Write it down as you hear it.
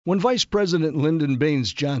When Vice President Lyndon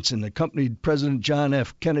Baines Johnson accompanied President John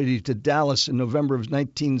F. Kennedy to Dallas in November of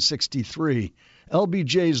 1963,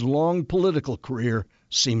 LBJ's long political career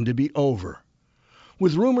seemed to be over.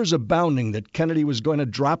 With rumors abounding that Kennedy was going to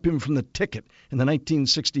drop him from the ticket in the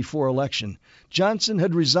 1964 election, Johnson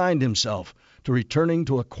had resigned himself to returning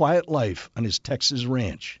to a quiet life on his Texas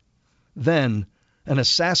ranch. Then, an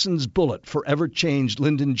assassin's bullet forever changed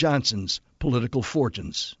Lyndon Johnson's political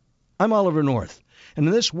fortunes. I'm Oliver North, and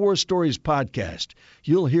in this War Stories podcast,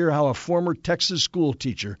 you'll hear how a former Texas school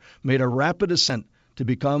teacher made a rapid ascent to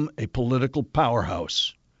become a political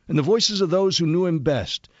powerhouse. In the voices of those who knew him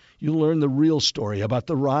best, you'll learn the real story about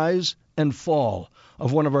the rise and fall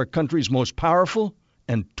of one of our country's most powerful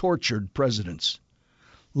and tortured presidents.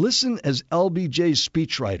 Listen as LBJ's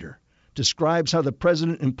speechwriter describes how the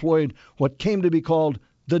president employed what came to be called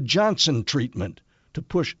the Johnson treatment to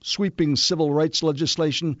push sweeping civil rights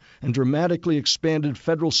legislation and dramatically expanded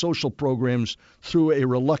federal social programs through a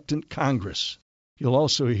reluctant Congress. You'll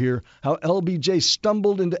also hear how LBJ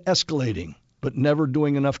stumbled into escalating, but never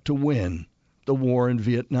doing enough to win, the war in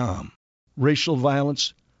Vietnam. Racial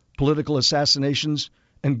violence, political assassinations,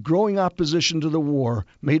 and growing opposition to the war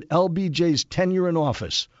made LBJ's tenure in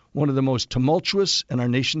office one of the most tumultuous in our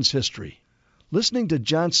nation's history. Listening to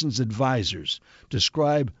Johnson's advisors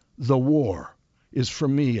describe the war is for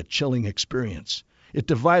me a chilling experience. It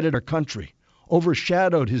divided our country,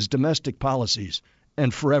 overshadowed his domestic policies,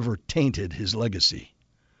 and forever tainted his legacy.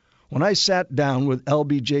 When I sat down with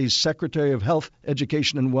LBJ's Secretary of Health,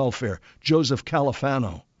 Education, and Welfare, Joseph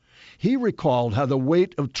Califano, he recalled how the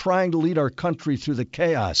weight of trying to lead our country through the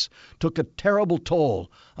chaos took a terrible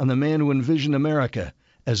toll on the man who envisioned America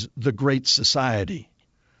as the Great Society.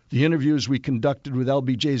 The interviews we conducted with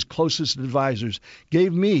LBJ's closest advisors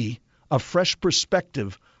gave me a fresh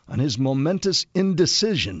perspective on his momentous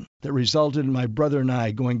indecision that resulted in my brother and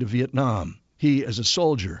I going to Vietnam, he as a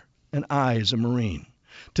soldier and I as a Marine.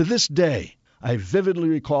 To this day, I vividly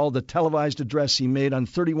recall the televised address he made on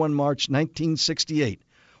 31 March 1968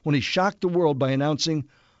 when he shocked the world by announcing,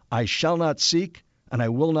 "I shall not seek and I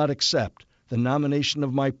will not accept the nomination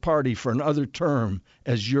of my party for another term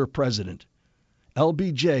as your president."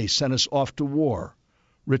 LBJ sent us off to war.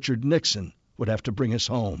 Richard Nixon would have to bring us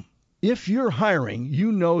home. If you're hiring,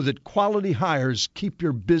 you know that quality hires keep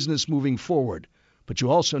your business moving forward, but you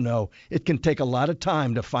also know it can take a lot of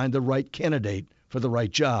time to find the right candidate for the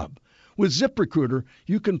right job. With ZipRecruiter,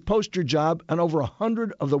 you can post your job on over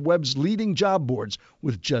 100 of the web's leading job boards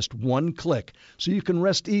with just one click, so you can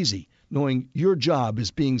rest easy knowing your job is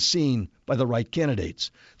being seen by the right candidates.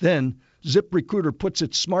 Then, ZipRecruiter puts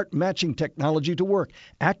its smart matching technology to work,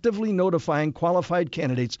 actively notifying qualified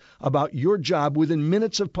candidates about your job within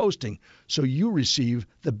minutes of posting, so you receive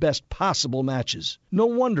the best possible matches. No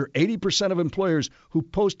wonder 80% of employers who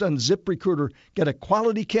post on ZipRecruiter get a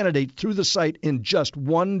quality candidate through the site in just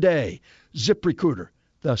one day. ZipRecruiter,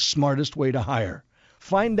 the smartest way to hire.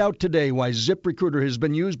 Find out today why ZipRecruiter has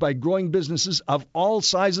been used by growing businesses of all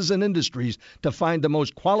sizes and industries to find the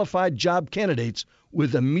most qualified job candidates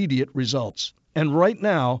with immediate results. And right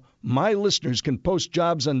now, my listeners can post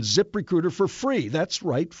jobs on ZipRecruiter for free. That's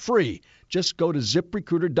right, free. Just go to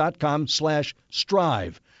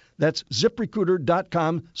ZipRecruiter.com/strive. That's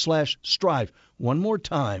ZipRecruiter.com/strive. One more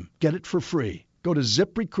time, get it for free. Go to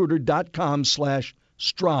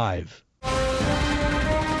ZipRecruiter.com/strive.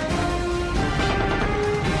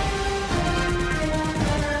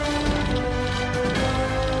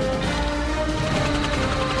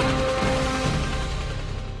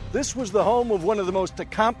 This was the home of one of the most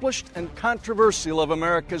accomplished and controversial of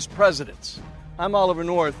America's presidents. I'm Oliver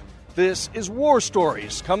North. This is War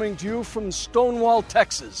Stories, coming to you from Stonewall,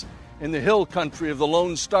 Texas, in the hill country of the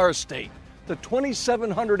Lone Star State, the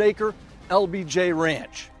 2,700-acre LBJ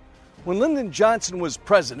Ranch. When Lyndon Johnson was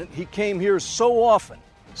president, he came here so often,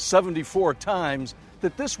 74 times,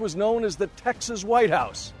 that this was known as the Texas White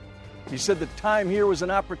House. He said the time here was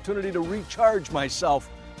an opportunity to recharge myself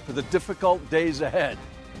for the difficult days ahead.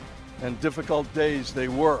 And difficult days they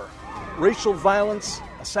were. Racial violence,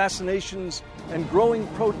 assassinations, and growing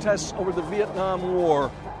protests over the Vietnam War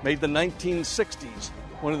made the 1960s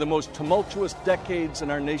one of the most tumultuous decades in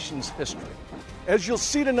our nation's history. As you'll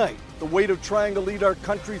see tonight, the weight of trying to lead our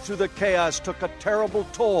country through the chaos took a terrible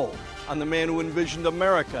toll on the man who envisioned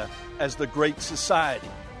America as the Great Society.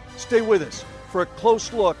 Stay with us for a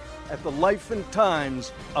close look at the life and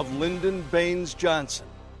times of Lyndon Baines Johnson.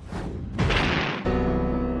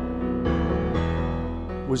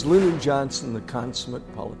 Was Lyndon Johnson the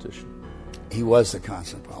consummate politician? He was the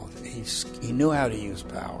consummate politician. He knew how to use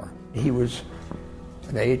power. He was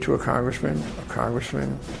an aide to a congressman,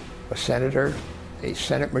 a senator, a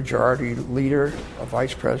Senate Majority Leader, a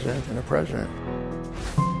Vice President, and a President.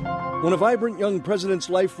 When a vibrant young president's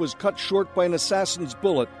life was cut short by an assassin's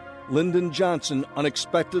bullet, Lyndon Johnson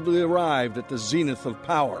unexpectedly arrived at the zenith of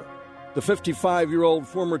power. The 55-year-old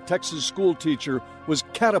former Texas schoolteacher was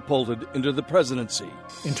catapulted into the presidency.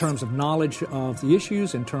 In terms of knowledge of the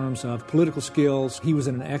issues, in terms of political skills, he was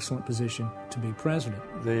in an excellent position to be president.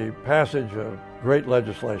 The passage of great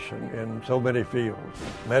legislation in so many fields,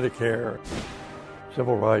 Medicare,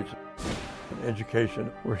 civil rights, and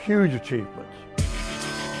education, were huge achievements.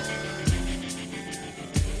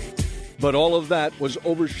 But all of that was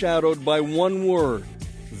overshadowed by one word: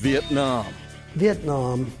 Vietnam.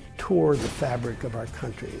 Vietnam tore the fabric of our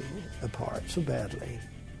country apart so badly.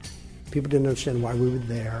 People didn't understand why we were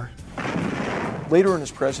there. Later in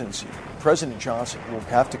his presidency, President Johnson will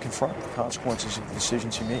have to confront the consequences of the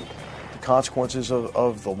decisions he made, the consequences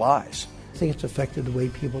of the lies. I think it's affected the way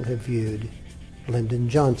people have viewed Lyndon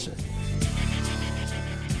Johnson.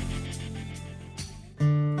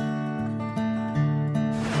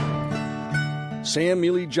 Sam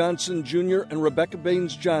Ely Johnson Jr. and Rebecca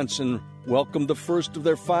Baines Johnson welcomed the first of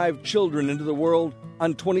their 5 children into the world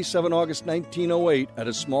on 27 August 1908 at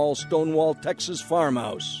a small Stonewall, Texas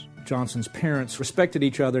farmhouse. Johnson's parents respected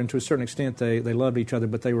each other, and to a certain extent they loved each other,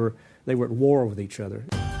 but they were at war with each other.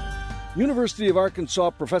 University of Arkansas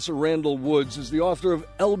professor Randall Woods is the author of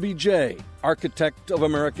LBJ, Architect of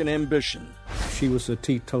American Ambition. She was a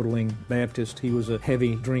teetotaling Baptist, he was a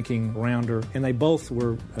heavy drinking rounder, and they both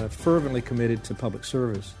were fervently committed to public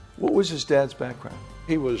service. What was his dad's background?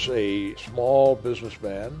 He was a small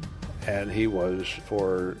businessman, and he was,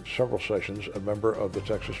 for several sessions, a member of the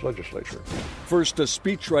Texas legislature. First a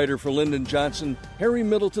speechwriter for Lyndon Johnson, Harry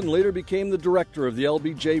Middleton later became the director of the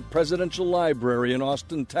LBJ Presidential Library in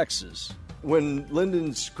Austin, Texas. When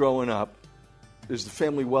Lyndon's growing up, is the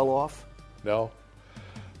family well off? No,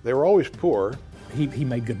 they were always poor. He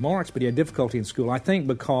made good marks, but he had difficulty in school, I think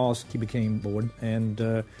because he became bored,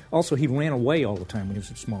 and also he ran away all the time when he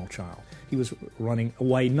was a small child. He was running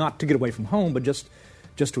away, not to get away from home, but just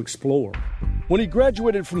to explore. When he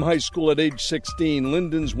graduated from high school at age 16,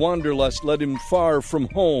 Lyndon's wanderlust led him far from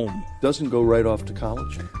home. Doesn't go right off to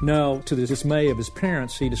college? No, to the dismay of his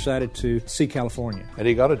parents, he decided to see California. And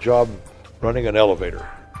he got a job running an elevator,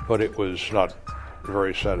 but it was not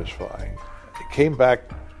very satisfying. He came back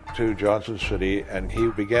to Johnson City and he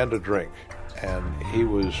began to drink. And he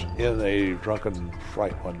was in a drunken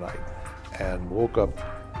fright one night and woke up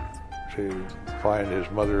to find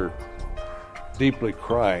his mother deeply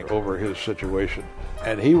crying over his situation.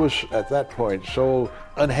 And he was at that point so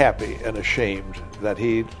unhappy and ashamed that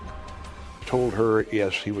he told her,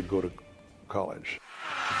 yes, he would go to college.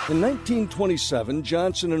 In 1927,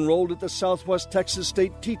 Johnson enrolled at the Southwest Texas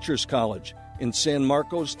State Teachers College in San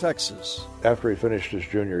Marcos, Texas. After he finished his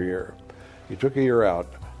junior year, he took a year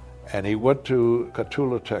out and he went to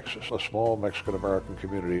Cotulla, Texas, a small Mexican-American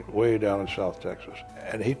community way down in South Texas.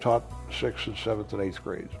 And he taught 6th and 7th and 8th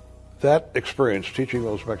grades. That experience, teaching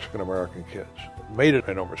those Mexican-American kids, made an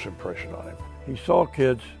enormous impression on him. He saw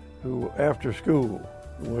kids who, after school,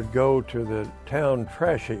 would go to the town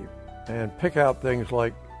trash heap and pick out things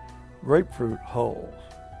like grapefruit hulls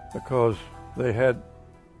because they had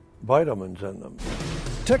vitamins in them.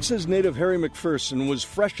 Texas native Harry McPherson was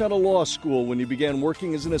fresh out of law school when he began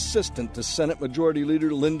working as an assistant to Senate Majority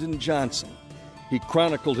Leader Lyndon Johnson. He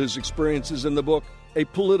chronicled his experiences in the book, A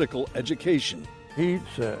Political Education. He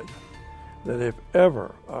said that if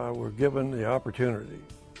ever I were given the opportunity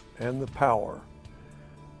and the power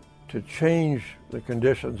to change the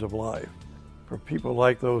conditions of life for people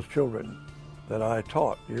like those children that I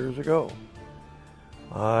taught years ago,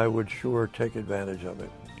 I would sure take advantage of it.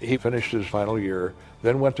 He finished his final year,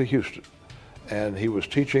 then went to Houston, and he was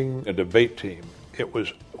teaching a debate team. It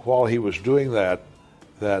was while he was doing that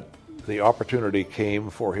the opportunity came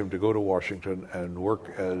for him to go to Washington and work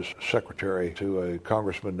as secretary to a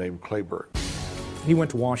congressman named Clayburgh. He went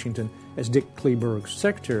to Washington as Dick Clayburgh's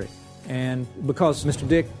secretary, and because Mr.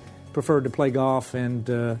 Dick preferred to play golf and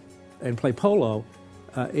play polo,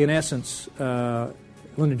 in essence,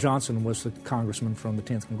 Lyndon Johnson was the congressman from the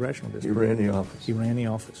 10th Congressional District. He ran the office. He ran the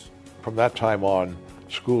office. From that time on,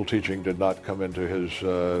 school teaching did not come into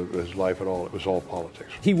his life at all. It was all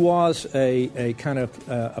politics. He was a kind of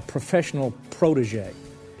a professional protege,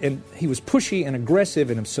 and he was pushy and aggressive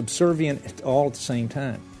and subservient all at the same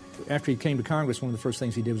time. After he came to Congress, one of the first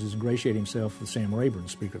things he did was ingratiate himself with Sam Rayburn,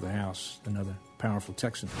 Speaker of the House, another powerful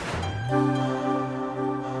Texan.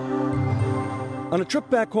 On a trip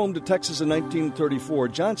back home to Texas in 1934,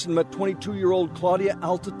 Johnson met 22-year-old Claudia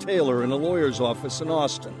Alta Taylor in a lawyer's office in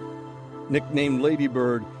Austin. Nicknamed Lady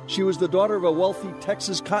Bird, she was the daughter of a wealthy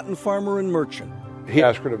Texas cotton farmer and merchant. He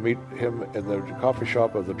asked her to meet him in the coffee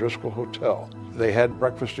shop of the Driscoll Hotel. They had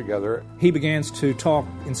breakfast together. He begins to talk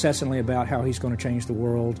incessantly about how he's going to change the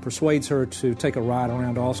world, persuades her to take a ride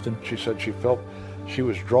around Austin. She said she felt she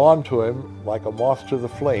was drawn to him like a moth to the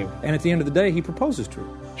flame. And at the end of the day, he proposes to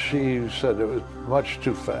her. She said it was much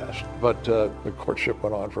too fast, but the courtship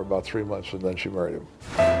went on for about 3 months, and then she married him.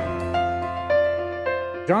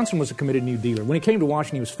 Johnson was a committed New Dealer. When he came to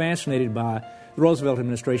Washington, he was fascinated by the Roosevelt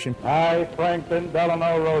administration. I, Franklin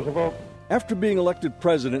Delano Roosevelt. After being elected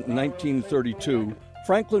president in 1932,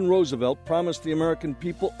 Franklin Roosevelt promised the American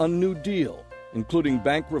people a New Deal, including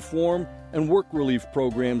bank reform and work relief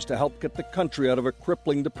programs to help get the country out of a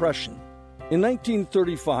crippling depression. In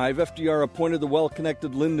 1935, FDR appointed the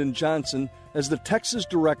well-connected Lyndon Johnson as the Texas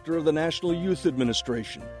director of the National Youth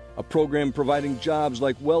Administration, a program providing jobs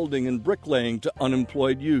like welding and bricklaying to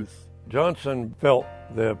unemployed youth. Johnson felt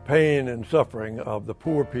the pain and suffering of the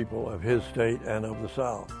poor people of his state and of the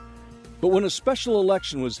South. But when a special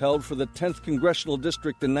election was held for the 10th Congressional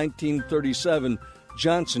District in 1937,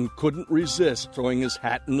 Johnson couldn't resist throwing his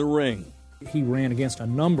hat in the ring. He ran against a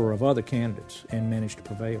number of other candidates and managed to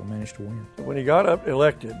prevail, managed to win. When he got up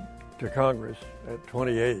elected to Congress at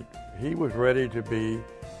 28, he was ready to be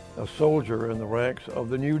a soldier in the ranks of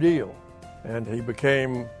the New Deal, and he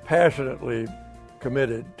became passionately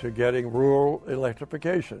committed to getting rural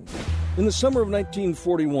electrification. In the summer of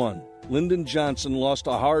 1941, Lyndon Johnson lost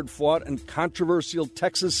a hard-fought and controversial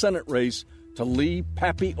Texas Senate race to Lee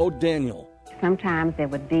 "Pappy" O'Daniel. Sometimes there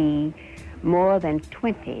would be more than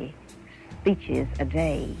 20 speeches a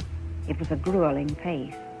day. It was a grueling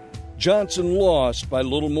pace. Johnson lost by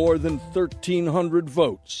little more than 1,300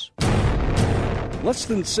 votes. Less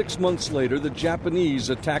than 6 months later, the Japanese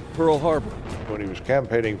attacked Pearl Harbor. When he was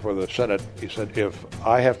campaigning for the Senate, he said, if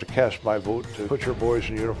I have to cast my vote to put your boys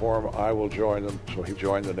in uniform, I will join them. So he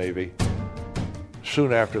joined the Navy.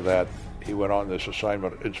 Soon after that, he went on this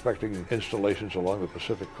assignment inspecting installations along the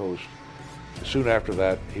Pacific coast. Soon after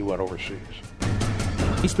that, he went overseas.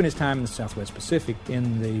 He spent his time in the Southwest Pacific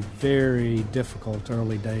in the very difficult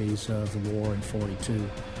early days of the war in 42.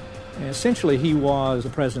 And essentially, he was the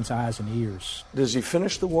president's eyes and ears. Does he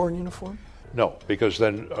finish the war in uniform? No, because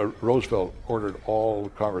then Roosevelt ordered all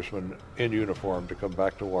congressmen in uniform to come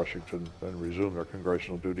back to Washington and resume their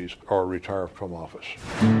congressional duties or retire from office.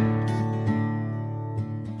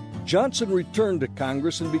 Johnson returned to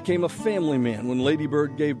Congress and became a family man when Lady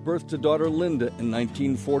Bird gave birth to daughter Linda in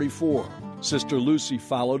 1944. Sister Lucy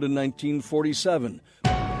followed in 1947.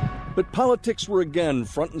 But politics were again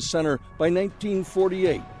front and center by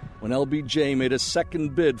 1948, when LBJ made a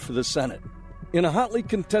second bid for the Senate. In a hotly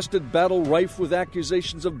contested battle rife with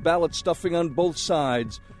accusations of ballot stuffing on both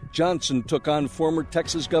sides, Johnson took on former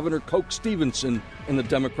Texas Governor Coke Stevenson in the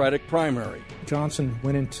Democratic primary. Johnson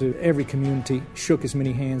went into every community, shook as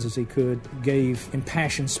many hands as he could, gave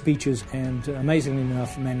impassioned speeches, and amazingly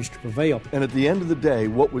enough, managed to prevail. And at the end of the day,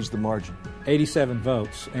 what was the margin? 87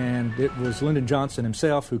 votes, and it was Lyndon Johnson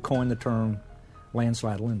himself who coined the term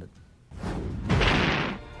landslide Lyndon.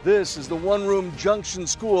 This is the one-room junction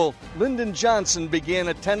school Lyndon Johnson began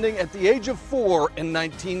attending at the age of 4 in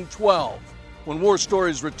 1912. When War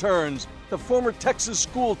Stories returns, the former Texas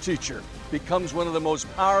school teacher becomes one of the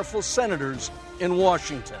most powerful senators in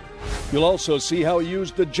Washington. You'll also see how he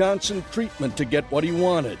used the Johnson treatment to get what he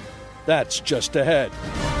wanted. That's just ahead.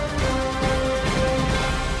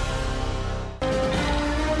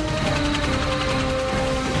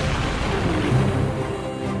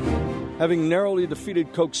 Having narrowly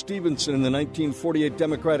defeated Coke Stevenson in the 1948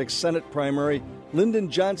 Democratic Senate primary,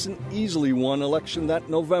 Lyndon Johnson easily won election that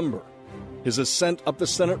November. His ascent up the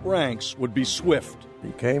Senate ranks would be swift.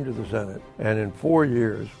 He came to the Senate and in 4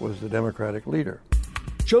 years was the Democratic leader.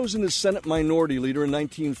 Chosen as Senate Minority Leader in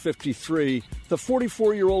 1953, the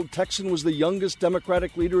 44-year-old Texan was the youngest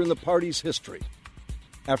Democratic leader in the party's history.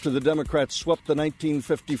 After the Democrats swept the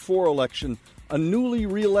 1954 election, a newly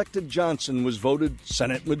re-elected Johnson was voted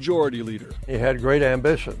Senate Majority Leader. He had great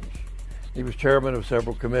ambitions. He was chairman of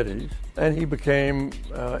several committees, and he became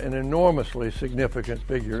an enormously significant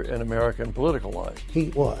figure in American political life.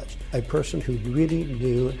 He was a person who really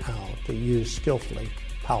knew how to use skillfully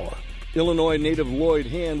power. Illinois native Lloyd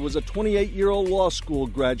Hand was a 28-year-old law school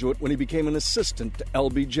graduate when he became an assistant to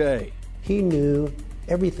LBJ. He knew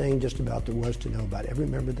everything just about there was to know about every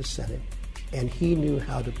member of the Senate, and he knew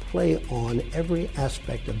how to play on every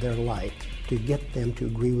aspect of their life to get them to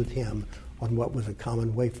agree with him on what was a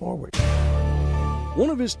common way forward. One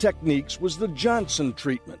of his techniques was the Johnson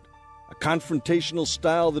treatment, a confrontational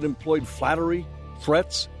style that employed flattery,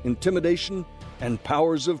 threats, intimidation, and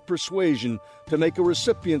powers of persuasion to make a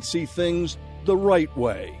recipient see things the right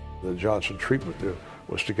way. The Johnson treatment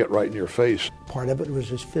was to get right in your face. Part of it was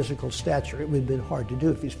his physical stature. It would have been hard to do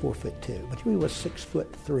if he's 4'2", but he was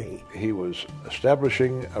 6'3". He was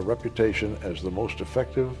establishing a reputation as the most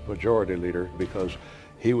effective majority leader because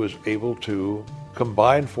he was able to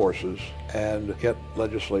combine forces and get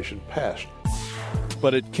legislation passed.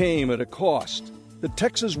 But it came at a cost. The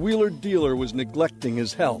Texas wheeler dealer was neglecting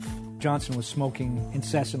his health. Johnson was smoking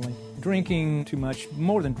incessantly, drinking too much.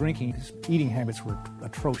 More than drinking, his eating habits were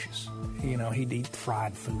atrocious. You know, he'd eat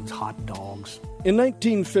fried foods, hot dogs. In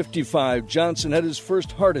 1955, Johnson had his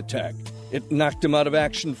first heart attack. It knocked him out of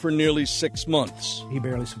action for nearly 6 months. He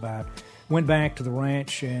barely survived. Went back to the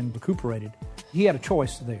ranch and recuperated. He had a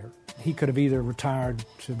choice there. He could have either retired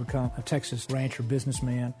to become a Texas rancher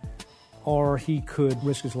businessman, or he could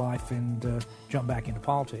risk his life and jump back into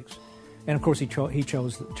politics. And, of course, he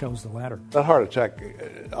chose the latter. That heart attack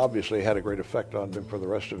obviously had a great effect on him for the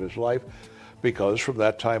rest of his life because from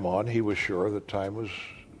that time on, he was sure that time was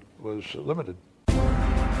limited.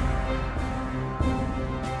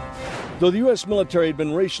 Though the U.S. military had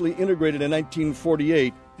been racially integrated in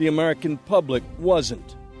 1948, the American public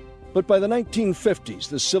wasn't. But by the 1950s,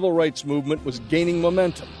 the civil rights movement was gaining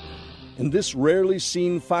momentum. In this rarely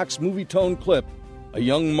seen Fox movie-tone clip, a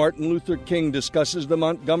young Martin Luther King discusses the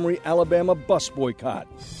Montgomery, Alabama bus boycott.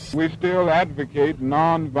 We still advocate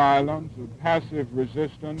nonviolence and passive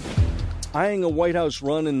resistance. Eyeing a White House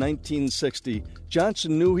run in 1960,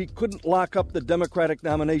 Johnson knew he couldn't lock up the Democratic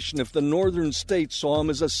nomination if the northern states saw him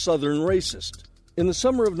as a southern racist. In the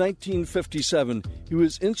summer of 1957, he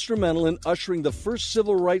was instrumental in ushering the first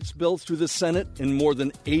civil rights bill through the Senate in more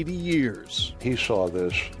than 80 years. He saw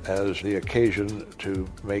this as the occasion to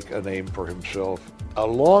make a name for himself,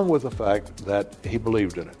 along with the fact that he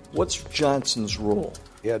believed in it. What's Johnson's role?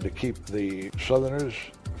 He had to keep the Southerners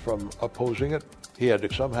from opposing it. He had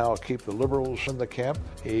to somehow keep the liberals in the camp.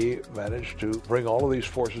 He managed to bring all of these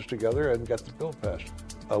forces together and get the bill passed.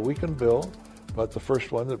 A weakened bill, but the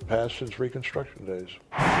first one that passed since Reconstruction days.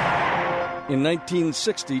 In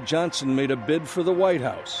 1960, Johnson made a bid for the White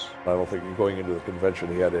House. I don't think going into the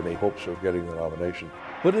convention he had any hopes of getting the nomination.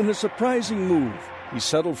 But in a surprising move, he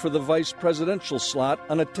settled for the vice presidential slot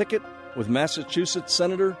on a ticket with Massachusetts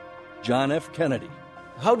Senator John F. Kennedy.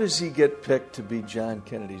 How does he get picked to be John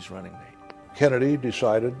Kennedy's running mate? Kennedy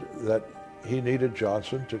decided that he needed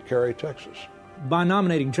Johnson to carry Texas. By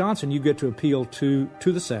nominating Johnson, you get to appeal to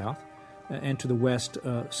the South and to the West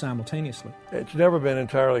simultaneously. It's never been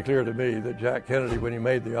entirely clear to me that Jack Kennedy, when he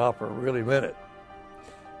made the offer, really meant it.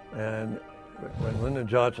 And when Lyndon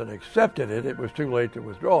Johnson accepted it, it was too late to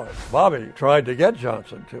withdraw it. Bobby tried to get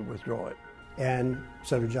Johnson to withdraw it. And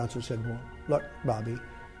Senator Johnson said, well, look, Bobby,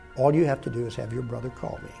 all you have to do is have your brother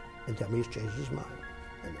call me and tell me he's changed his mind.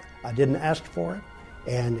 And I didn't ask for it,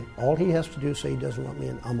 and all he has to do is say he doesn't want me,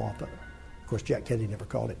 and I'm off of it. Of course, Jack Kennedy never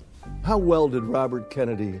called it. How well did Robert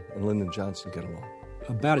Kennedy and Lyndon Johnson get along?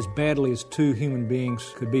 About as badly as two human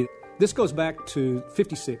beings could be. This goes back to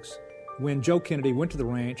 56, when Joe Kennedy went to the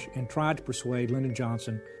ranch and tried to persuade Lyndon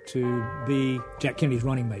Johnson to be Jack Kennedy's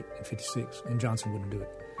running mate in 56, and Johnson wouldn't do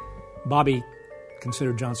it. Bobby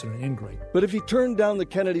considered Johnson an ingrate. But if he turned down the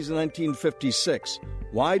Kennedys in 1956,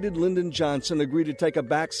 why did Lyndon Johnson agree to take a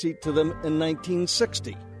backseat to them in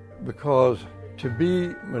 1960? Because to be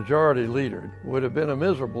majority leader would have been a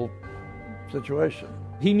miserable situation.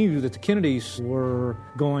 He knew that the Kennedys were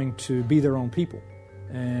going to be their own people,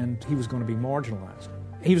 and he was going to be marginalized.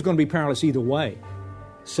 He was going to be powerless either way,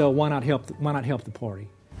 so why not help the party?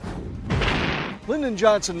 Lyndon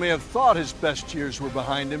Johnson may have thought his best years were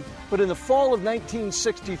behind him, but in the fall of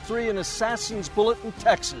 1963, an assassin's bullet in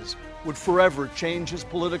Texas would forever change his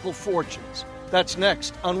political fortunes. That's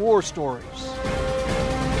next on War Stories.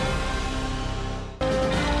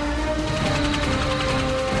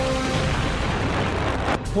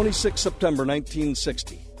 26 September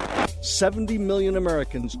 1960. 70 million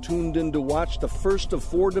Americans tuned in to watch the first of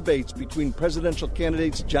 4 debates between presidential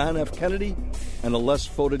candidates John F. Kennedy and a less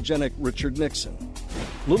photogenic Richard Nixon.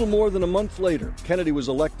 Little more than a month later, Kennedy was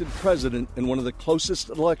elected president in one of the closest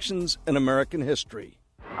elections in American history.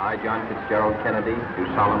 I, John Fitzgerald Kennedy, do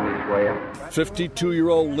solemnly swear.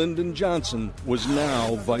 52-year-old Lyndon Johnson was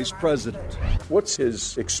now vice president. What's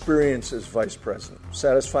his experience as vice president?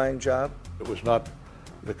 Satisfying job? It was not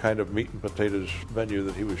the kind of meat and potatoes menu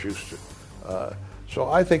that he was used to. So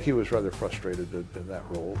I think he was rather frustrated in that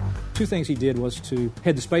role. 2 things he did was to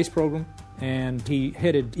head the space program, and he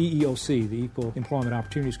headed EEOC, the Equal Employment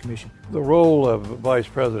Opportunities Commission. The role of vice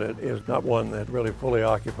president is not one that really fully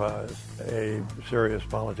occupies a serious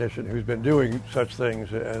politician who's been doing such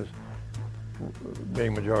things as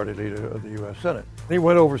being majority leader of the U.S. Senate. He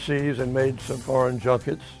went overseas and made some foreign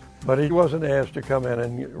junkets, but he wasn't asked to come in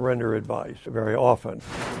and render advice very often.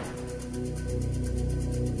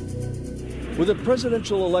 With a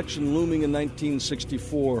presidential election looming in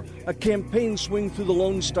 1964, a campaign swing through the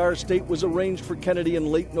Lone Star State was arranged for Kennedy in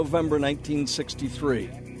late November 1963.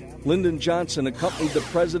 Lyndon Johnson accompanied the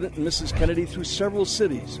President and Mrs. Kennedy through several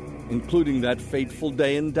cities, including that fateful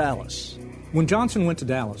day in Dallas. When Johnson went to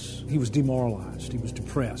Dallas, he was demoralized. He was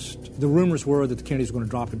depressed. The rumors were that the Kennedys were going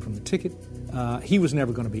to drop him from the ticket. He was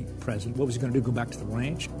never going to be president. What was he going to do, go back to the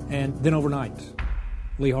ranch? And then overnight,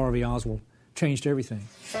 Lee Harvey Oswald changed everything.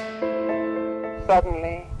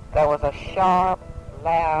 Suddenly, there was a sharp,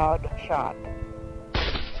 loud shot.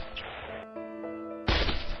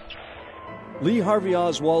 Lee Harvey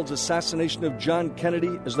Oswald's assassination of John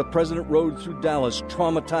Kennedy as the president rode through Dallas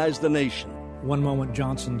traumatized the nation. One moment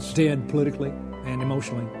Johnson's dead politically and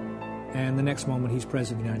emotionally, and the next moment he's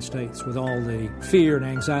president of the United States with all the fear and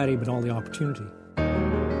anxiety, but all the opportunity.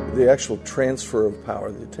 The actual transfer of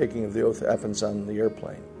power, the taking of the oath, happens on the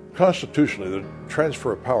airplane. Constitutionally, the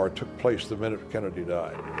transfer of power took place the minute Kennedy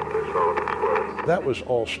died. That was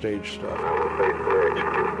all stage stuff.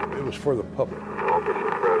 It was for the public.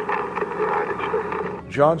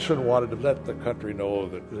 Johnson wanted to let the country know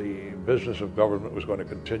that the business of government was going to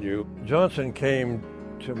continue. Johnson came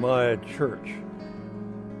to my church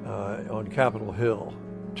on Capitol Hill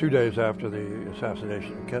 2 days after the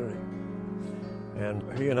assassination of Kennedy. And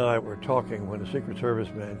he and I were talking when the Secret Service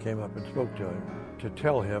man came up and spoke to him to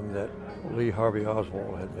tell him that Lee Harvey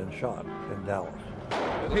Oswald had been shot in Dallas.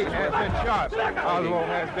 He has been shot. Oswald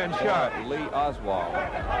has been shot. Lee Oswald.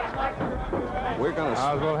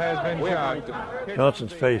 Oswald has been shot.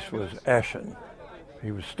 Johnson's face was ashen.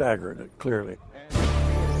 He was staggered, clearly.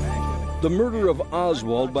 The murder of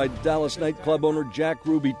Oswald by Dallas nightclub owner Jack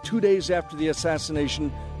Ruby 2 days after the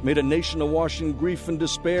assassination made a nation awash in grief and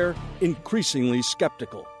despair increasingly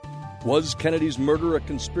skeptical. Was Kennedy's murder a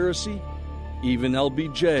conspiracy? Even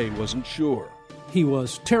LBJ wasn't sure. He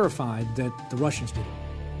was terrified that the Russians did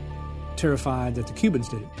it, terrified that the Cubans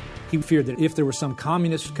did it. He feared that if there was some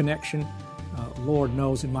communist connection, Lord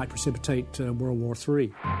knows it might precipitate World War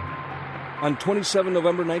III. On 27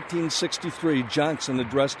 November 1963, Johnson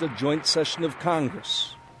addressed a joint session of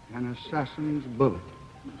Congress. An assassin's bullet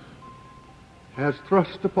has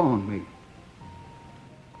thrust upon me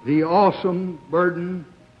the awesome burden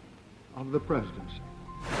of the presidency.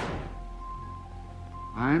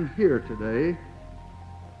 I am here today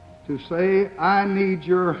to say I need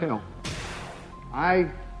your help. I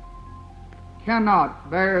cannot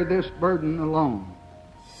bear this burden alone.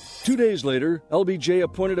 2 days later, LBJ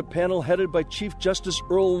appointed a panel headed by Chief Justice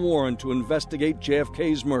Earl Warren to investigate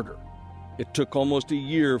JFK's murder. It took almost a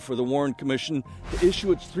year for the Warren Commission to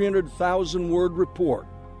issue its 300,000-word report.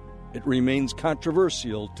 It remains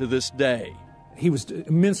controversial to this day. He was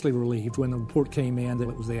immensely relieved when the report came in that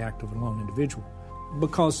it was the act of a lone individual.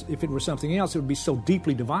 Because if it were something else, it would be so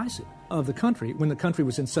deeply divisive of the country when the country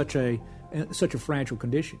was in such a fragile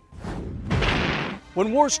condition.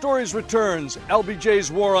 When War Stories returns,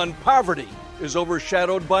 LBJ's war on poverty is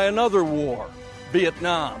overshadowed by another war,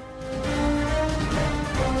 Vietnam.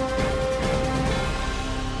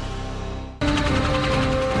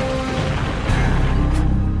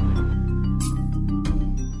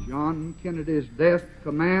 John Kennedy's death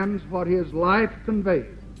commands what his life conveyed,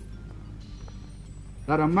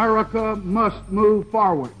 that America must move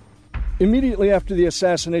forward. Immediately after the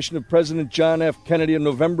assassination of President John F. Kennedy in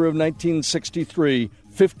November of 1963,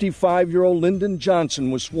 55-year-old Lyndon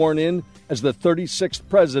Johnson was sworn in as the 36th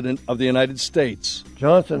President of the United States.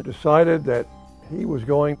 Johnson decided that he was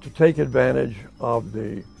going to take advantage of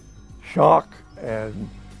the shock and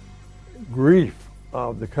grief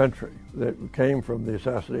of the country that came from the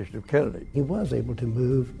assassination of Kennedy. He was able to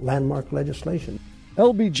move landmark legislation.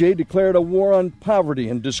 LBJ declared a war on poverty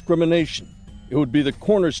and discrimination. It would be the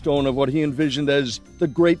cornerstone of what he envisioned as the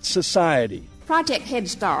Great Society. Project Head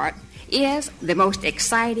Start is the most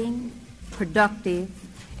exciting, productive,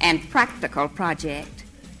 and practical project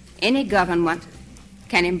any government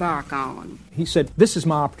can embark on. He said, this is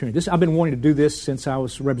my opportunity. I've been wanting to do this since I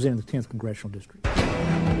was representing the 10th Congressional District.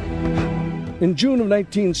 In June of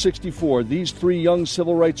 1964, these three young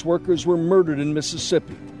civil rights workers were murdered in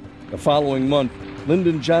Mississippi. The following month,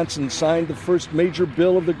 Lyndon Johnson signed the first major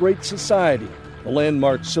bill of the Great Society, the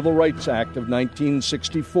landmark Civil Rights Act of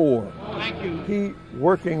 1964. Thank you. He,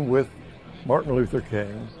 working with Martin Luther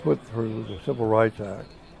King, put through the Civil Rights Act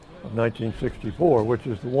of 1964, which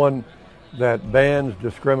is the one that bans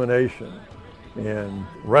discrimination in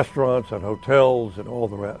restaurants and hotels and all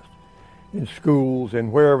the rest. in schools,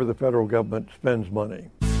 and wherever the federal government spends money.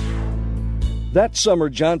 That summer,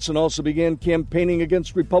 Johnson also began campaigning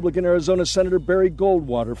against Republican Arizona Senator Barry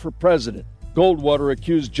Goldwater for president. Goldwater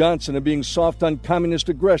accused Johnson of being soft on communist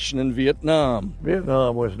aggression in Vietnam.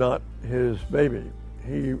 Vietnam was not his baby.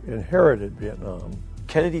 He inherited Vietnam.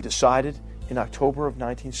 Kennedy decided in October of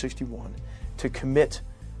 1961 to commit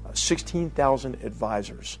 16,000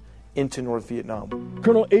 advisors into North Vietnam.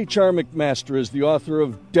 Colonel H.R. McMaster is the author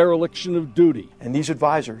of Dereliction of Duty. And these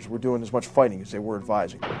advisors were doing as much fighting as they were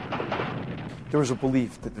advising. There was a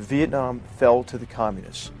belief that if Vietnam fell to the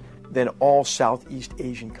communists, then all Southeast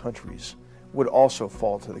Asian countries would also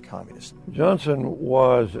fall to the communists. Johnson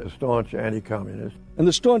was a staunch anti-communist. And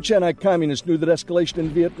the staunch anti-communists knew that escalation in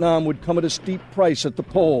Vietnam would come at a steep price at the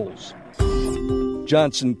polls.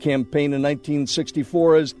 Johnson campaigned in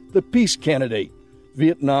 1964 as the peace candidate.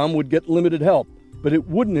 Vietnam would get limited help, but it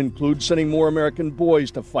wouldn't include sending more American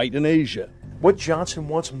boys to fight in Asia. What Johnson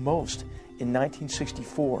wants most in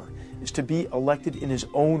 1964 is to be elected in his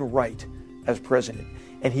own right as president,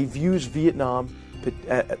 and he views Vietnam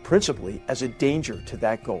principally as a danger to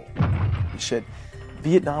that goal. He said,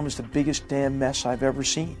 Vietnam is the biggest damn mess I've ever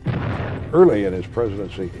seen. Early in his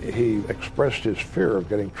presidency, he expressed his fear of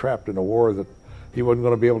getting trapped in a war that he wasn't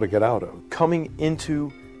going to be able to get out of. Coming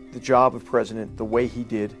into the job of president the way he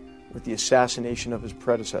did with the assassination of his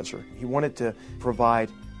predecessor, he wanted to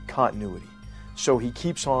provide continuity. So he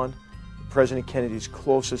keeps on President Kennedy's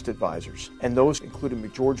closest advisors, and those included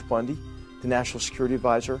McGeorge Bundy, the National Security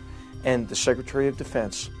Advisor, and the Secretary of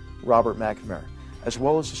Defense, Robert McNamara, as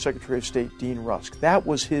well as the Secretary of State, Dean Rusk. That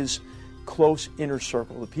was his close inner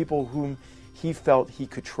circle, the people whom he felt he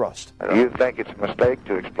could trust. Do you think it's a mistake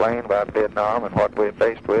to explain about Vietnam and what we're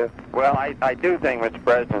faced with? Well, I do think, Mr.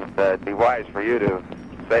 President, that it'd be wise for you to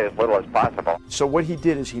say as little as possible. So what he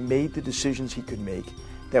did is he made the decisions he could make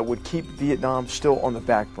that would keep Vietnam still on the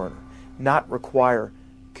back burner, not require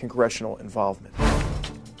congressional involvement.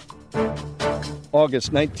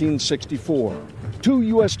 August 1964. 2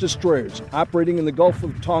 U.S. destroyers operating in the Gulf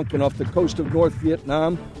of Tonkin off the coast of North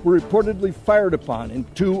Vietnam were reportedly fired upon in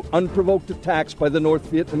 2 unprovoked attacks by the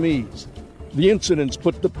North Vietnamese. The incidents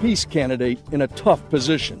put the peace candidate in a tough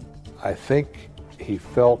position. I think he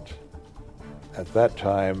felt at that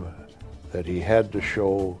time that he had to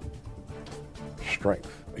show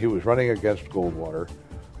strength. He was running against Goldwater,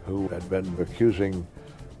 who had been accusing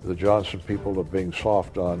the Johnson people of being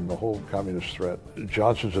soft on the whole communist threat.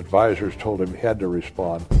 Johnson's advisors told him he had to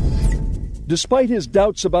respond. Despite his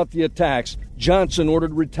doubts about the attacks, Johnson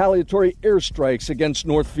ordered retaliatory airstrikes against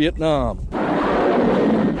North Vietnam.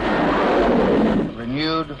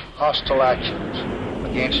 Renewed hostile actions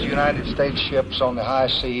against United States ships on the high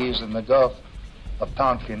seas in the Gulf of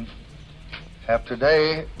Tonkin have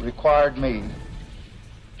today required me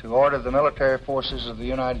to order the military forces of the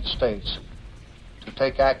United States to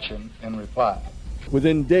take action in reply.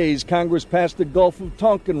 Within days, Congress passed the Gulf of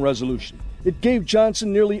Tonkin Resolution. It gave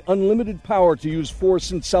Johnson nearly unlimited power to use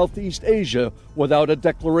force in Southeast Asia without a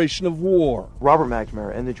declaration of war. Robert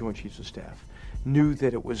McNamara and the Joint Chiefs of Staff knew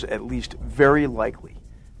that it was at least very likely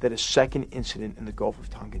that a second incident in the Gulf of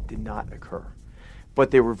Tonkin did not occur.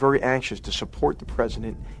 But they were very anxious to support the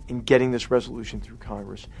president in getting this resolution through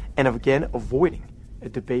Congress and, again, avoiding a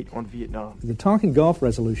debate on Vietnam. The Tonkin Gulf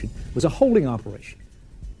Resolution was a holding operation.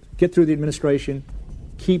 Get through the administration,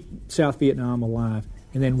 keep South Vietnam alive,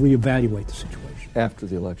 and then reevaluate the situation. After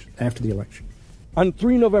the election. After the election. On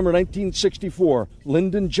 3 November 1964,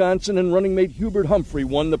 Lyndon Johnson and running mate Hubert Humphrey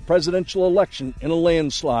won the presidential election in a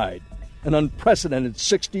landslide, an unprecedented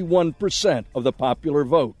 61% of the popular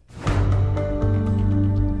vote.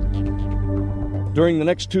 During the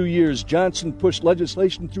next 2 years, Johnson pushed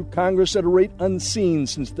legislation through Congress at a rate unseen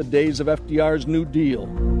since the days of FDR's New Deal.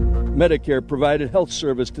 Medicare provided health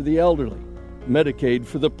service to the elderly, Medicaid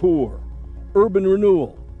for the poor, urban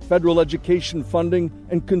renewal, federal education funding,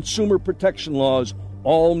 and consumer protection laws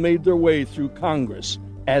all made their way through Congress,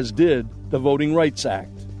 as did the Voting Rights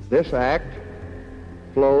Act. This act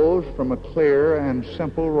flows from a clear and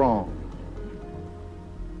simple wrong.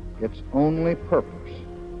 Its only purpose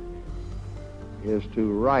is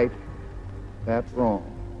to right that wrong.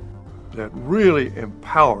 That really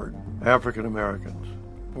empowered African Americans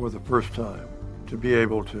for the first time to be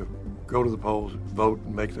able to go to the polls, vote,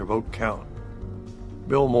 and make their vote count.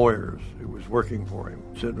 Bill Moyers, who was working for him,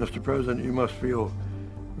 said, "Mr. President, you must feel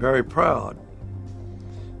very proud."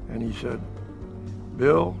 And he said,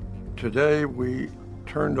 "Bill, today we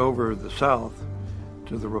turned over the South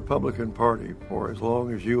to the Republican Party for as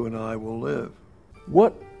long as you and I will live."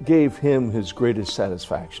 What gave him his greatest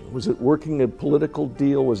satisfaction? Was it working a political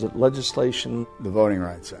deal? Was it legislation? The Voting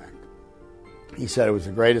Rights Act. He said it was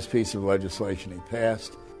the greatest piece of legislation he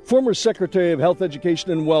passed. Former Secretary of Health,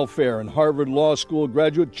 Education, and Welfare and Harvard Law School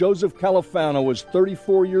graduate Joseph Califano was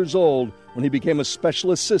 34 years old when he became a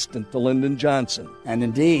special assistant to Lyndon Johnson. And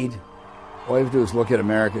indeed, all you have to do is look at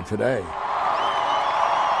America today.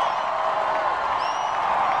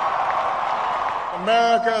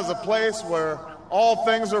 America is a place where all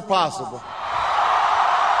things are possible.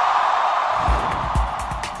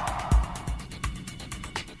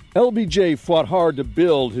 LBJ fought hard to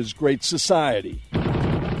build his great society,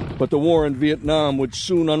 but the war in Vietnam would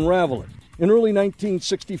soon unravel it. In early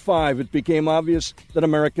 1965, it became obvious that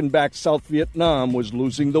American-backed South Vietnam was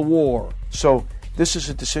losing the war. So this is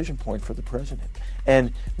a decision point for the president.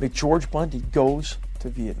 And McGeorge Bundy goes to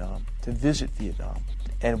Vietnam, to visit Vietnam.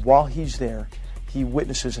 And while he's there, he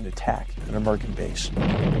witnesses an attack at an American base.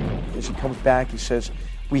 As he comes back, he says,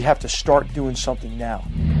 we have to start doing something now.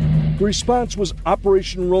 The response was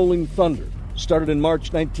Operation Rolling Thunder. Started in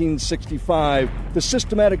March 1965, the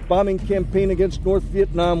systematic bombing campaign against North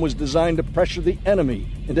Vietnam was designed to pressure the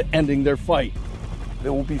enemy into ending their fight. It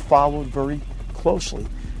will be followed very closely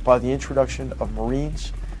by the introduction of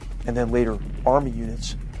Marines and then later Army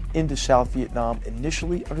units into South Vietnam,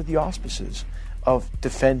 initially under the auspices of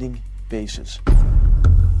defending bases.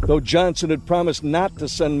 Though Johnson had promised not to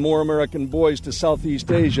send more American boys to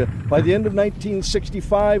Southeast Asia, by the end of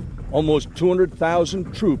 1965, almost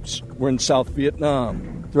 200,000 troops were in South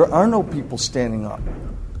Vietnam. There are no people standing up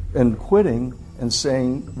and quitting and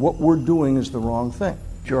saying what we're doing is the wrong thing.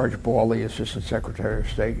 George Bawley, Assistant Secretary of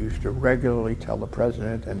State, used to regularly tell the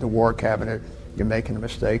President and the War Cabinet, you're making a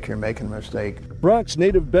mistake, you're making a mistake. Bronx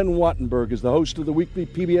native Ben Wattenberg is the host of the weekly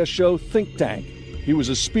PBS show Think Tank. He was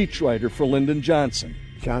a speechwriter for Lyndon Johnson.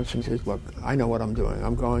 Johnson says, look, I know what I'm doing.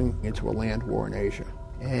 I'm going into a land war in Asia.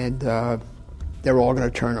 And they're all going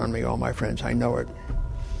to turn on me, all my friends. I know it.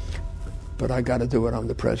 But I got to do it. I'm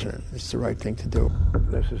the president. It's the right thing to do.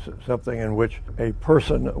 This is something in which a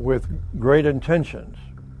person with great intentions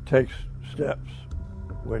takes steps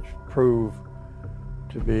which prove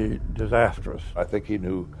to be disastrous. I think he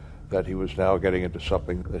knew that he was now getting into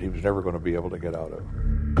something that he was never going to be able to get out of.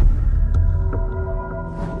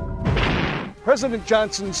 President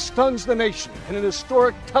Johnson stuns the nation in an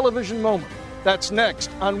historic television moment. That's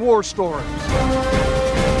next on War Stories.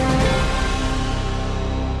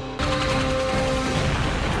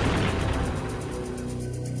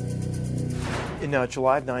 In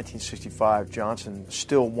July of 1965, Johnson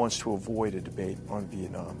still wants to avoid a debate on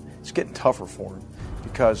Vietnam. It's getting tougher for him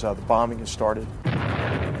because the bombing has started.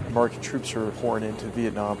 American troops are pouring into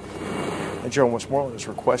Vietnam, and General Westmoreland has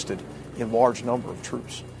requested a large number of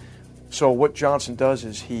troops. So what Johnson does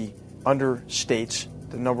is he understates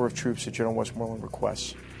the number of troops that General Westmoreland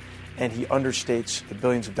requests, and he understates the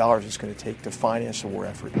billions of dollars it's going to take to finance the war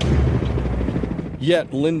effort.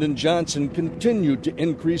 Yet Lyndon Johnson continued to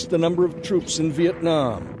increase the number of troops in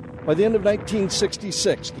Vietnam. By the end of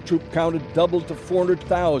 1966, the troop count had doubled to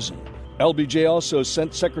 400,000. LBJ also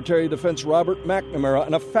sent Secretary of Defense Robert McNamara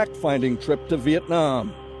on a fact-finding trip to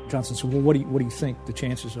Vietnam. Johnson said, well, what do you think the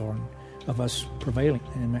chances are of us prevailing?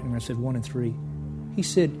 And McNamara said 1 in 3. He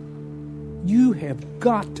said, you have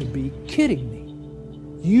got to be kidding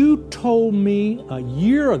me. You told me a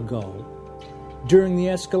year ago during the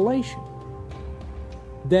escalation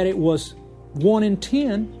that it was 1 in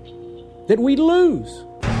 10 that we'd lose.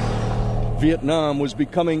 Vietnam was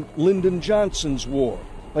becoming Lyndon Johnson's war.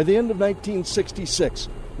 By the end of 1966,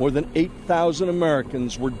 more than 8,000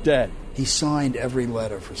 Americans were dead. He signed every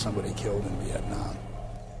letter for somebody killed in Vietnam.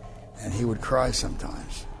 And he would cry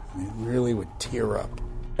sometimes. He really would tear up.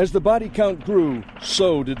 As the body count grew,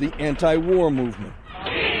 so did the anti-war movement.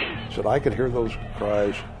 He said, I could hear those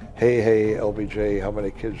cries, hey, hey, LBJ, how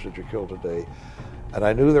many kids did you kill today? And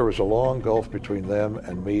I knew there was a long gulf between them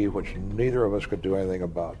and me, which neither of us could do anything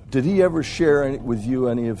about. Did he ever share with you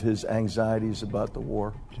any of his anxieties about the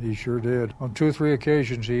war? He sure did. On 2 or 3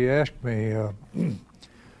 occasions, he asked me,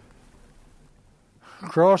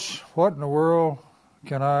 Cross, what in the world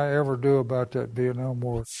can I ever do about that Vietnam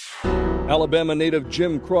War? Alabama native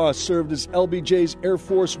Jim Cross served as LBJ's Air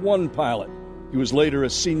Force One pilot. He was later a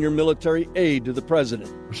senior military aide to the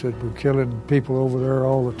president. He said, we're killing people over there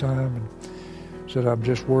all the time, and said, I'm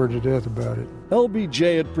just worried to death about it.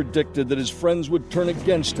 LBJ had predicted that his friends would turn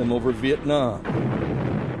against him over Vietnam.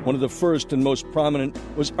 One of the first and most prominent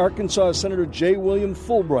was Arkansas Senator J. William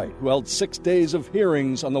Fulbright, who held 6 days of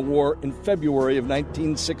hearings on the war in February of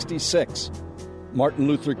 1966. Martin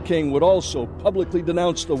Luther King would also publicly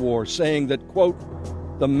denounce the war, saying that, quote,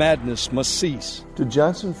 the madness must cease. Did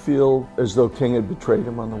Johnson feel as though King had betrayed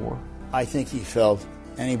him on the war? I think he felt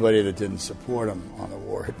Anybody that didn't support him on the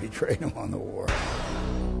war had betrayed him on the war.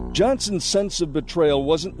 Johnson's sense of betrayal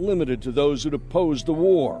wasn't limited to those who'd opposed the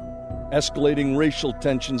war. Escalating racial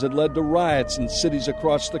tensions had led to riots in cities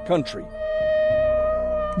across the country.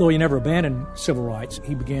 Though he never abandoned civil rights,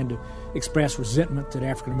 he began to express resentment that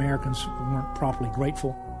African Americans weren't properly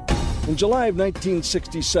grateful. In July of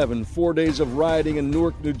 1967, 4 days of rioting in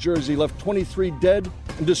Newark, New Jersey left 23 dead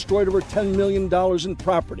and destroyed over $10 million in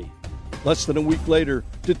property. Less than a week later,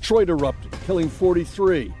 Detroit erupted, killing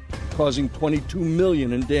 43, causing $22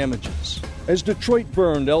 million in damages. As Detroit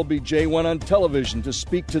burned, LBJ went on television to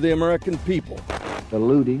speak to the American people. The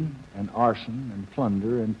looting and arson and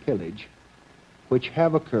plunder and pillage which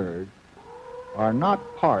have occurred are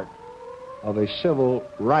not part of a civil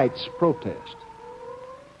rights protest.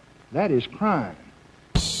 That is crime.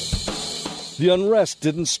 The unrest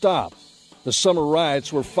didn't stop. The summer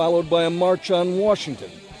riots were followed by a march on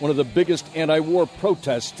Washington, one of the biggest anti-war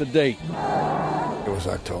protests to date. It was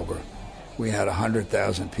October. We had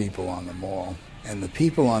 100,000 people on the mall. And the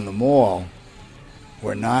people on the mall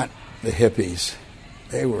were not the hippies.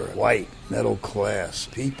 They were white, middle-class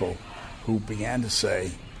people who began to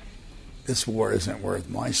say, this war isn't worth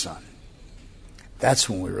my son. That's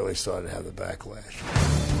when we really started to have the backlash.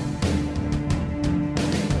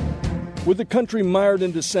 With the country mired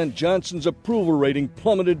in dissent, Johnson's approval rating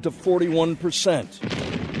plummeted to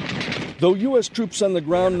 41%. Though U.S. troops on the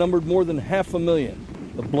ground numbered more than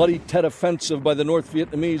 500,000, the bloody Tet Offensive by the North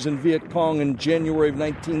Vietnamese and Viet Cong in January of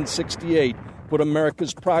 1968 put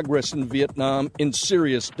America's progress in Vietnam in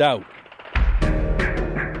serious doubt.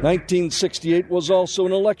 1968 was also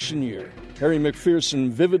an election year. Harry McPherson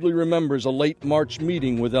vividly remembers a late March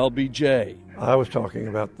meeting with LBJ. I was talking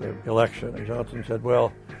about the election, and Johnson said,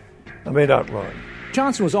 well, I may not run.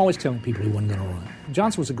 Johnson was always telling people he wasn't going to run.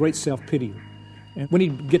 Johnson was a great self-pitier. And when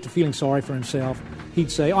he'd get to feeling sorry for himself, he'd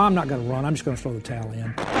say, I'm not going to run, I'm just going to throw the towel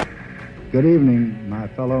in. Good evening, my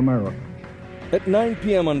fellow Americans. At 9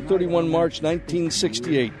 p.m. on 31 March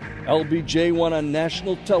 1968, LBJ went on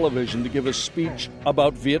national television to give a speech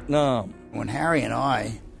about Vietnam. When Harry and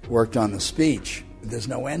I worked on the speech, there's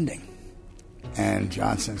no ending. And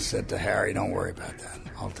Johnson said to Harry, don't worry about that.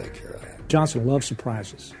 I'll take care of that. Johnson loved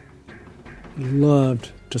surprises. He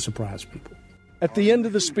loved to surprise people. At the end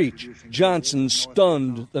of the speech, Johnson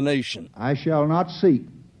stunned the nation. I shall not seek,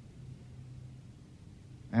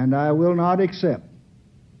 and I will not accept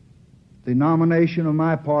the nomination of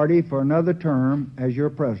my party for another term as your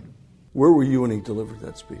president. Where were you when he delivered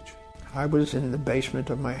that speech? I was in the basement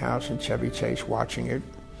of my house in Chevy Chase watching it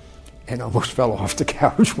and almost fell off the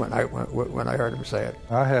couch when I heard him say it.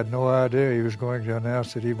 I had no idea he was going to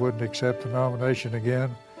announce that he wouldn't accept the nomination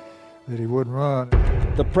again, that he wouldn't run.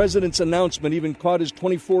 The president's announcement even caught his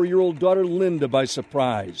 24-year-old daughter Linda by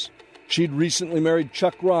surprise. She'd recently married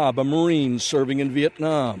Chuck Robb, a Marine serving in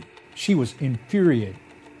Vietnam. She was infuriated.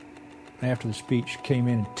 After the speech, came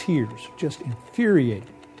in tears, just infuriated.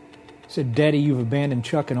 Said, Daddy, you've abandoned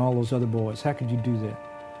Chuck and all those other boys. How could you do that?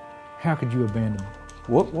 How could you abandon them?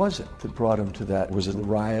 What was it that brought him to that? Was it the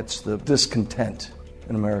riots, the discontent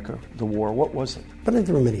in America, the war? What was it? But I think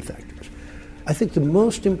there were many factors. I think the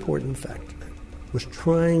most important factor was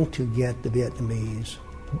trying to get the Vietnamese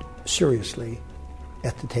seriously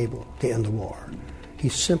at the table to end the war. He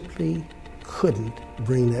simply couldn't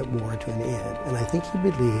bring that war to an end. And I think he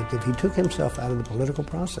believed if he took himself out of the political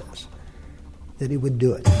process, that he would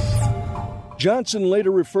do it. Johnson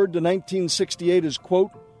later referred to 1968 as,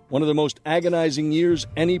 quote, one of the most agonizing years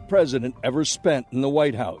any president ever spent in the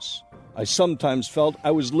White House. I sometimes felt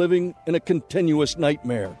I was living in a continuous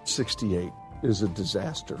nightmare. 68 is a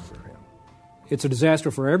disaster for him. It's a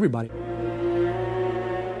disaster for everybody.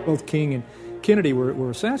 Both King and Kennedy were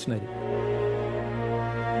assassinated.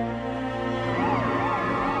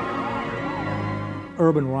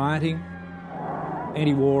 Urban rioting,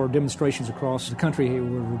 anti-war demonstrations across the country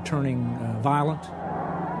were returning violent.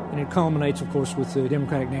 And it culminates, of course, with the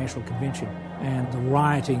Democratic National Convention and the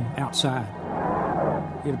rioting outside.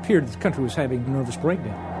 It appeared that the country was having a nervous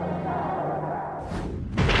breakdown.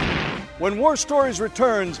 When War Stories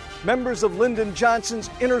returns, members of Lyndon Johnson's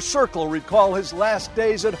inner circle recall his last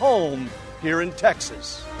days at home here in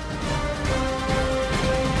Texas.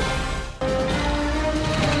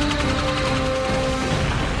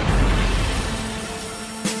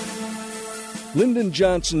 Lyndon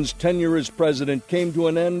Johnson's tenure as president came to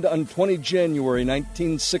an end on 20 January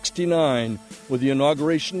 1969 with the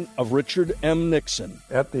inauguration of Richard M. Nixon.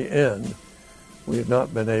 At the end, we had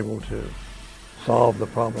not been able to solve the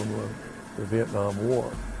problem of the Vietnam War,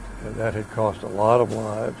 and that had cost a lot of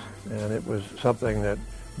lives, and it was something that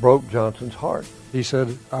broke Johnson's heart. He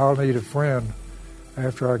said, I'll need a friend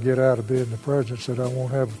after I get out of being the president, said, I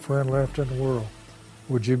won't have a friend left in the world.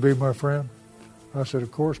 Would you be my friend? I said,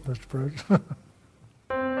 of course, Mr. President.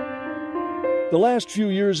 The last few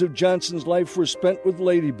years of Johnson's life were spent with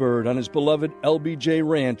Lady Bird on his beloved LBJ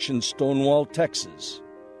Ranch in Stonewall, Texas.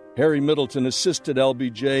 Harry Middleton assisted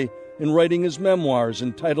LBJ in writing his memoirs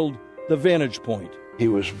entitled The Vantage Point. He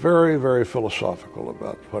was very, very philosophical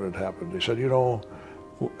about what had happened. He said,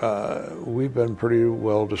 we've been pretty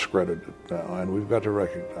well discredited now, and we've got to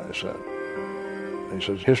recognize that. He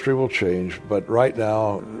says, history will change, but right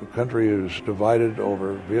now, the country is divided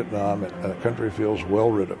over Vietnam, and the country feels well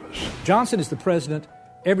rid of us. Johnson is the president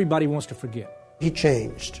everybody wants to forget. He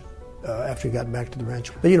changed after he got back to the ranch.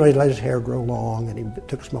 But, he let his hair grow long, and he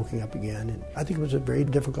took smoking up again. And I think it was a very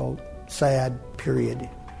difficult, sad period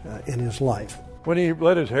in his life. When he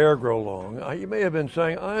let his hair grow long, he may have been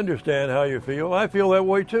saying, I understand how you feel. I feel that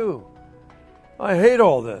way too. I hate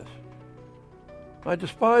all this. I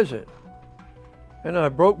despise it. And I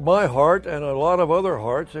broke my heart and a lot of other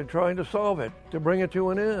hearts in trying to solve it, to bring it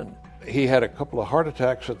to an end. He had a couple of heart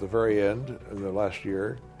attacks at the very end of the last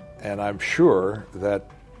year, and I'm sure that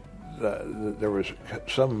there was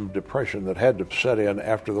some depression that had to set in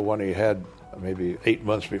after the one he had maybe 8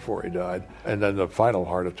 months before he died. And then the final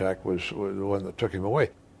heart attack was the one that took him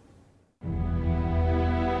away.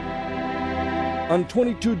 On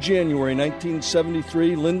 22 January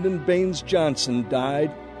 1973, Lyndon Baines Johnson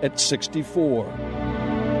died at 64.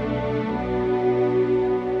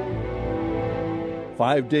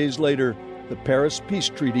 5 days later, the Paris Peace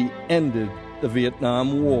Treaty ended the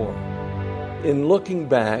Vietnam War. In looking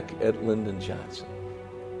back at Lyndon Johnson,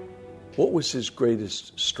 what was his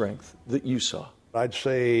greatest strength that you saw? I'd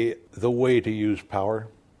say the way to use power.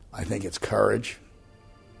 I think it's courage.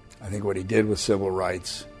 I think what he did with civil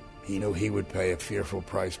rights, he knew he would pay a fearful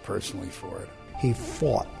price personally for it. He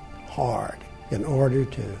fought hard in order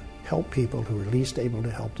to help people who were least able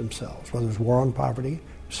to help themselves, whether it was war on poverty,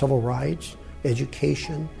 civil rights,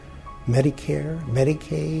 education, Medicare,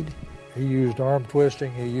 Medicaid. He used arm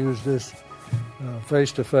twisting. He used this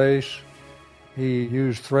face-to-face. He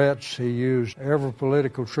used threats. He used every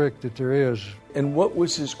political trick that there is. And what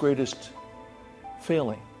was his greatest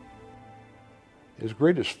failing? His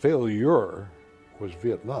greatest failure was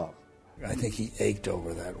Vietnam. I think he ached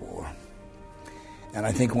over that war. And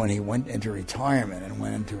I think when he went into retirement and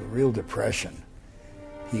went into a real depression,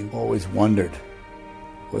 he always wondered,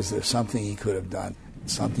 was there something he could have done,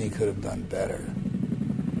 something he could have done better?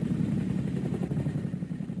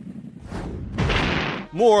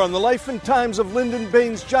 More on the life and times of Lyndon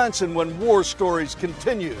Baines Johnson when War Stories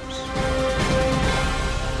continues.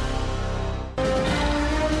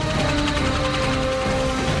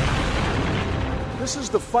 This is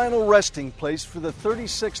the final resting place for the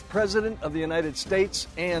 36th President of the United States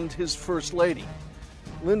and his First Lady.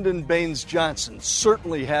 Lyndon Baines Johnson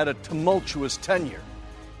certainly had a tumultuous tenure.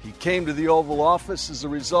 He came to the Oval Office as a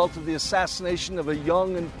result of the assassination of a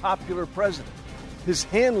young and popular president. His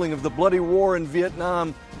handling of the bloody war in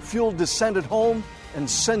Vietnam fueled dissent at home and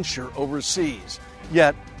censure overseas.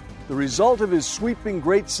 Yet, the result of his sweeping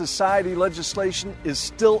Great Society legislation is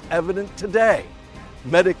still evident today.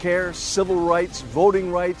 Medicare, civil rights,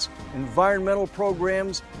 voting rights, environmental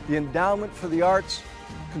programs, the endowment for the arts,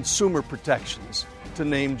 consumer protections, to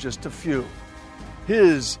name just a few.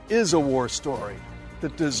 His is a war story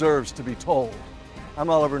that deserves to be told.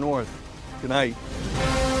 I'm Oliver North. Good night.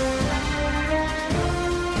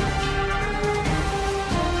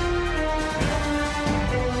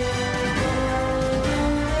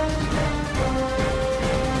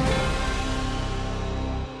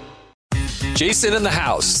 Jason in the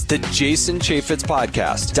House, the Jason Chaffetz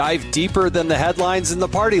Podcast. Dive deeper than the headlines and the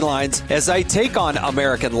party lines as I take on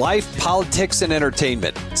American life, politics, and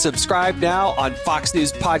entertainment. Subscribe now on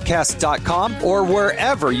FoxNewsPodcast.com or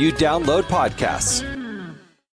wherever you download podcasts.